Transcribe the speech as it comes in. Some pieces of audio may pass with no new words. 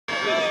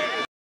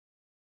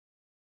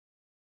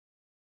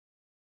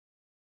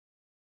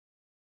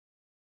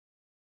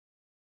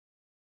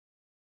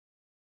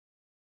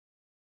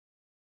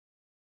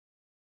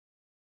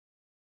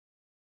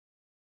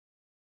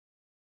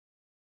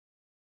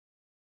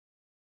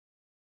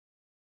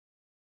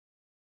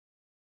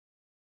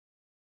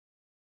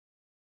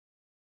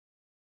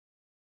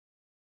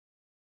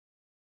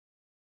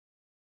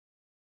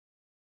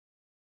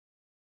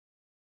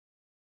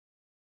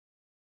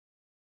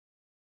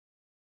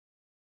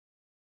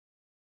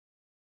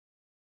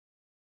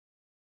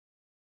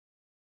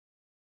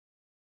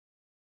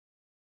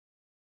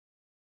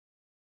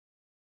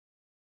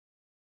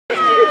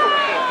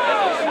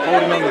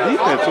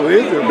defense, so it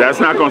is illegal. That's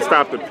not going to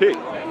stop the pick.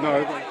 No,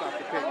 it's going to stop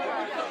the pick.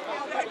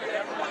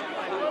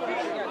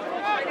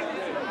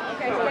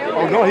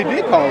 Oh, no, he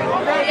did call it.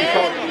 He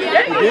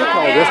did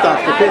call it. That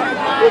stops the pick.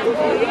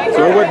 So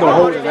it wasn't no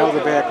holding. That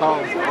was a bad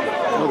call.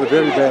 That was a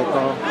very bad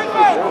call.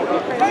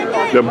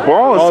 The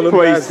ball is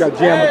placed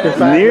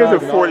near the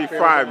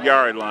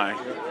 45-yard line.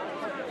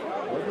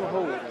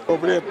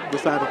 Over there,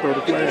 beside the throw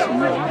the flag.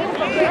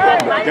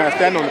 The guy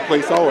standing on the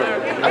play saw it.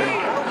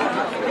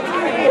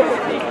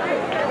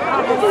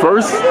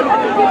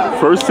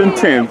 First and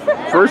 10.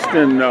 First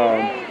and,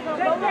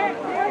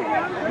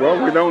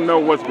 well, we don't know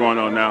what's going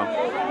on now.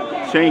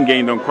 Chain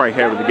gang don't quite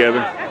have it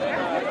together.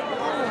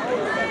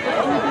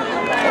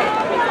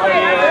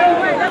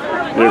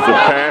 There's a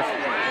pass.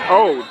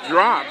 Oh,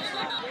 drops.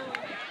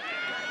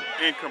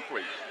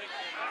 Incomplete.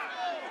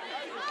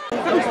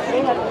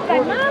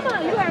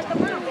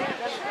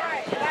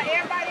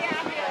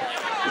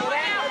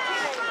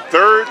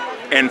 Third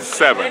and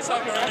 7.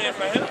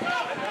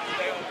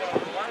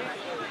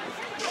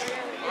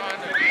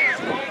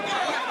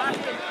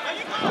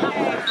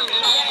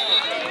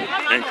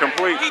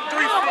 Incomplete.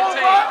 315.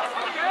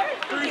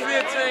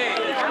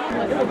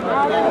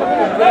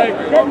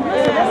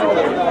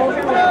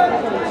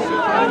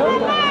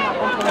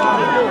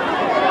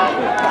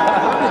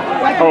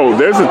 Oh,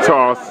 there's a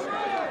toss.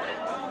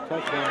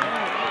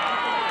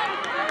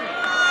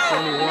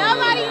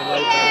 Nobody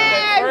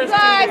cares,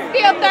 but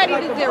still 30-0.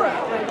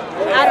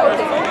 I don't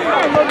think.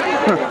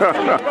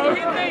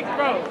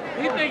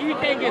 He think he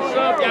can't get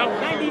subbed out.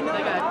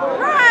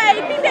 Right,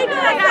 he think they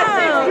doing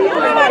something.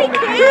 Nobody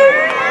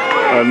cares.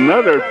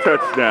 Another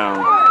touchdown.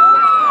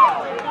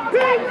 He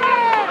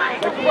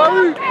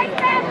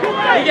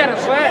got a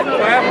slap.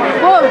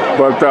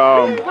 But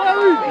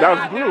that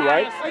was blue,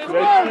 right?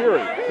 That's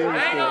Curie.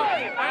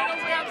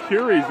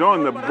 Curie's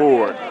on the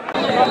board. I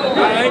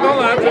ain't gonna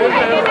lie to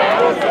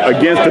you.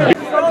 Against the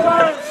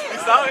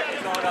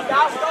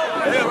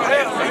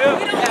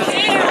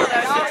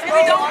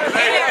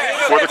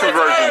for the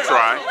conversion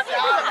try.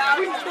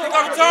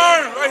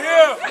 Turn right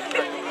here.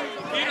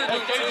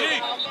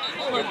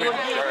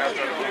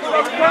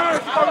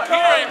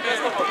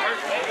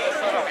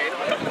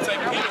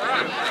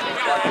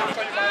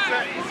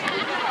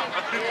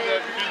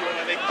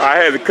 I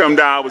had to come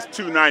down. I was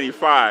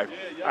 295.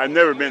 I've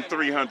never been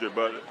 300,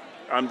 but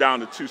I'm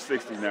down to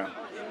 260 now.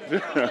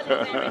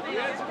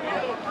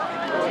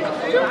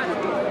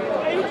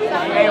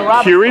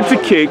 Curie to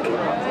kick,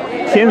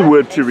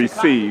 Kenwood to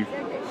receive.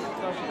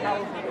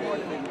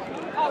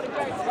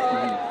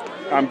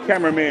 I'm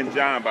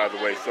Cameramanjon, by the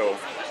way, so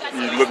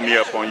you look me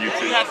up on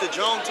YouTube. You had the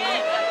Joan too?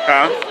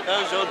 Huh?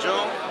 That was your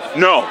Joan?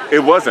 No,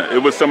 it wasn't. It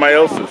was somebody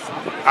else's.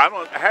 I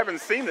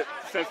haven't seen it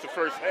since the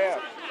first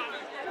half.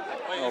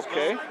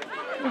 Okay.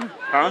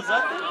 Huh?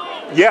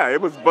 Yeah, it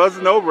was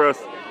buzzing over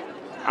us.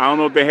 I don't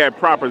know if they had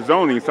proper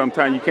zoning.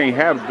 Sometimes you can't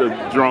have the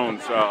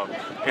drones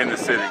in the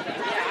city.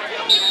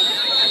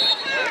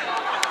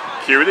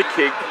 Curie to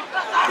kick.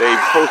 They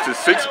posted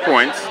 6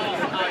 points.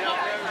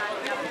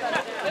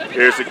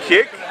 There's a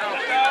kick.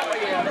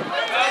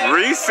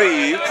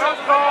 Received.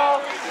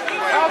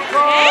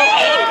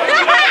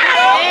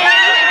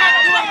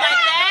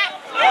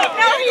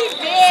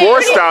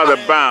 Forced out of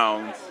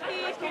bounds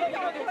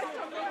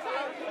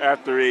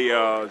after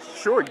a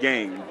short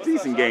game,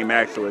 decent game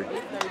actually.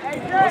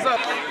 What's up?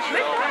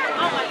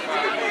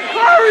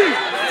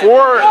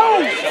 4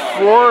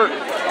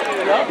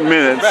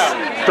 minutes,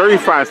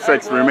 35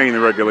 seconds remaining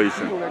in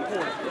regulation.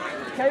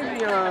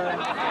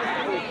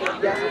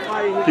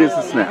 Here's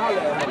the snap.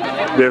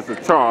 There's a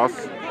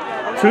toss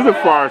to the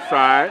far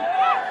side.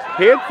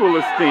 Head full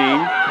of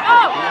steam,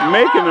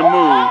 making a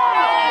move.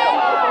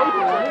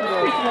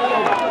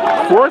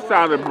 Forced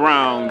out of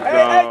Browns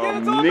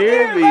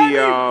near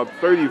the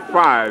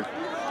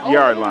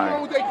 35-yard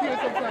line.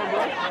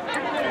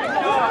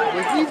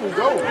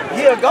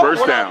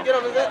 First down,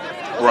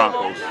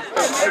 Broncos.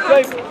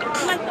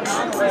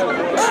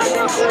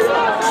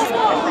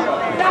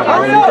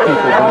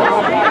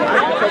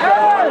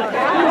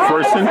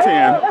 First and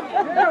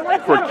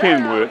 10 for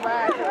Kenwood.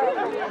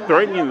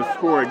 Threatening to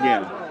score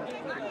again.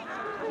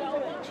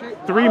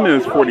 3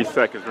 minutes, 40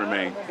 seconds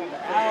remain.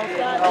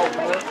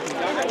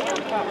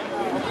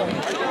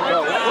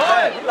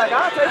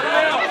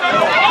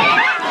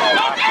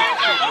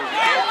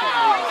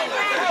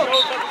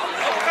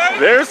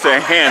 There's a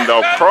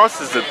handoff,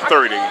 crosses the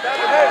 30.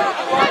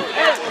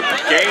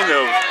 Gain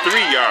of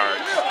 3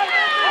 yards.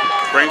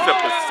 Brings up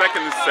a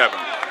 2nd and 7.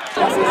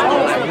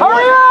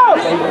 Hurry up!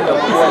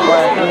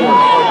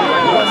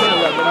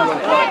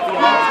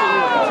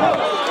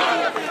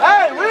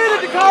 Hey, read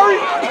it, Dakari!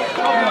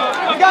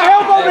 You got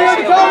help over here,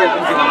 Dakari!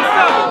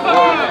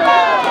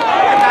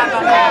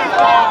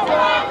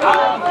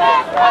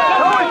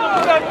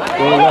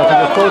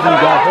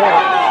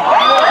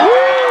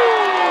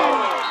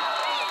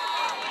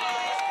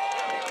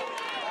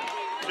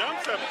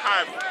 Jumps up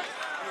high.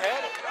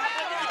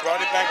 He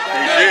brought it back down.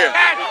 He did.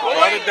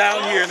 Brought it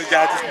down here and the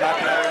guy just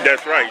knocked it out.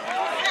 That's right.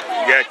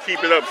 You gotta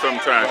keep it up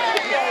sometime.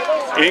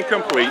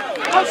 Incomplete.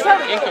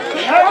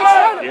 Incomplete.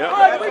 Yeah.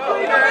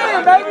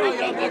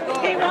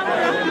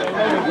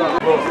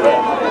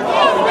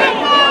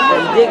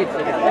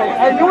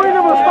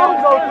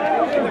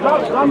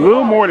 A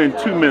little more than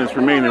 2 minutes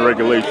remain in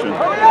regulation.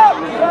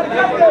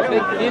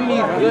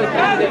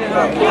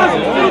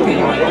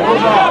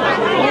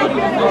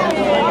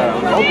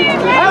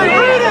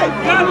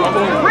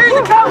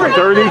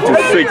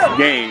 30-6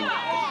 game.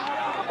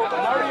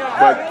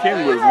 But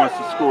Kenwood wants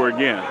to score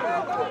again.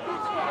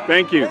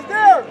 Thank you.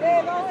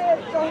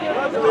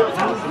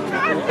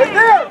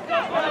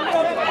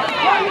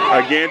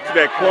 Again to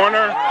that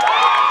corner.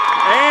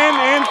 And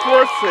in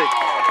for 6.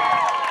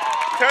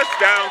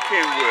 Touchdown,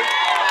 Kenwood.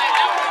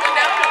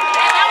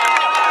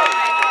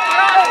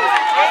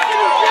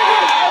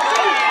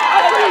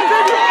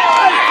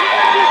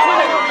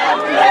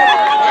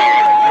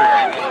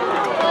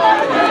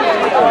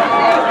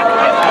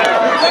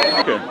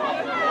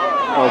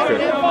 Okay.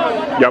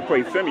 Y'all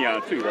play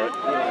Simeon too, right?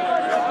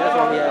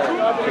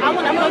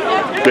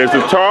 There's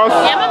a toss.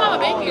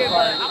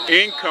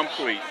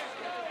 Incomplete.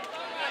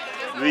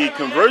 The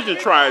conversion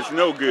try is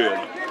no good.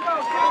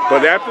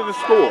 But after the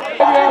score,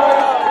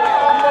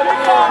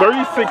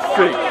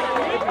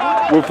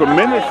 36-6 with a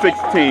minute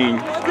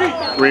 16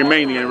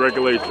 remaining in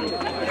regulation.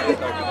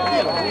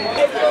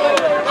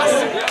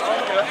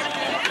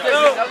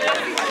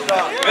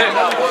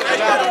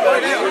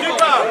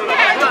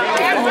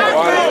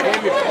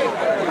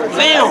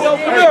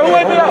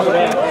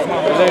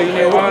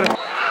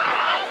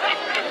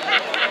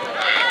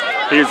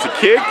 Here's the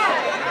kick.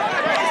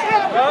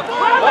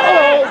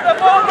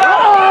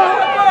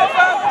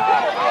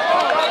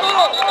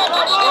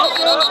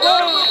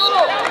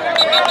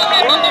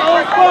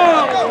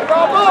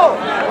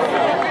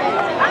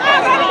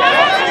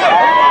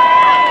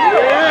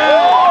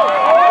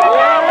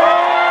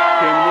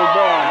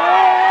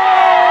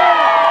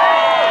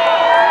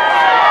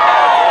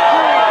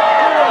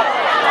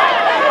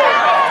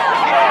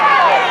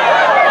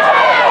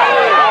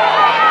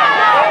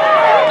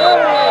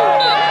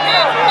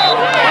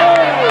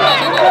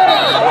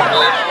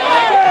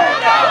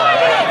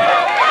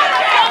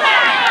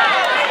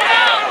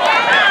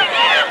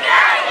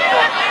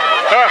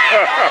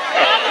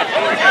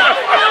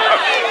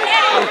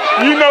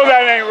 You know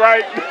that ain't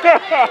right.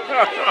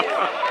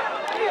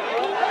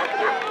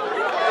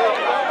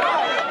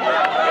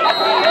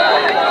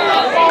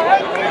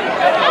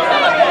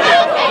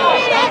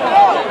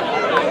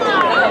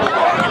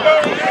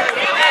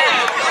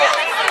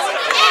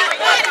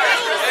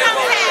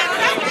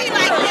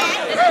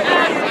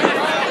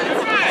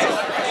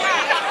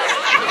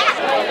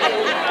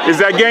 Is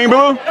that game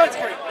blue? That's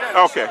great.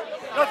 Yeah, Okay.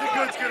 Nothing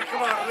good's gonna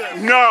come out of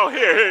this. No,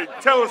 here,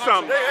 tell us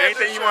something.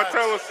 Anything you want to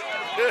tell us?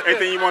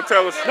 Anything you want to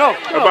tell us? No.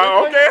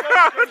 About, okay.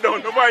 No,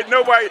 nobody.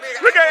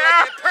 Look at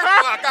that.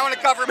 I want to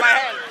cover my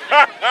head.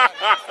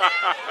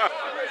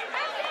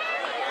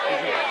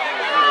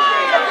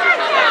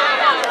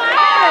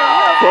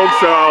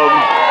 Folks,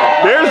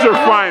 there's your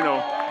final.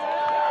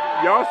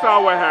 Y'all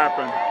saw what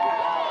happened.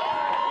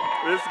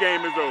 This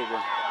game is over.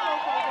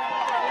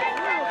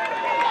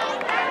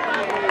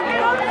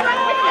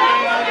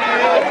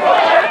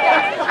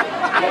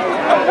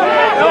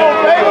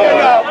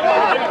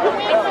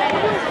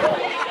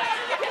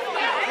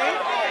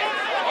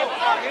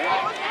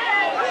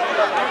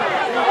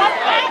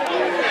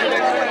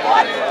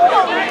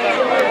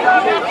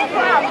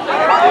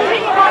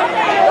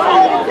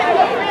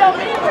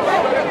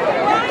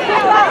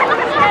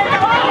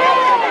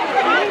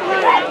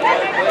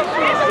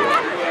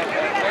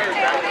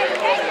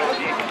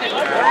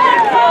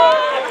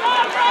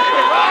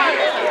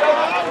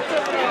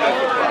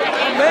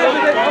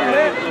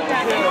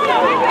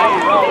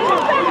 Oh,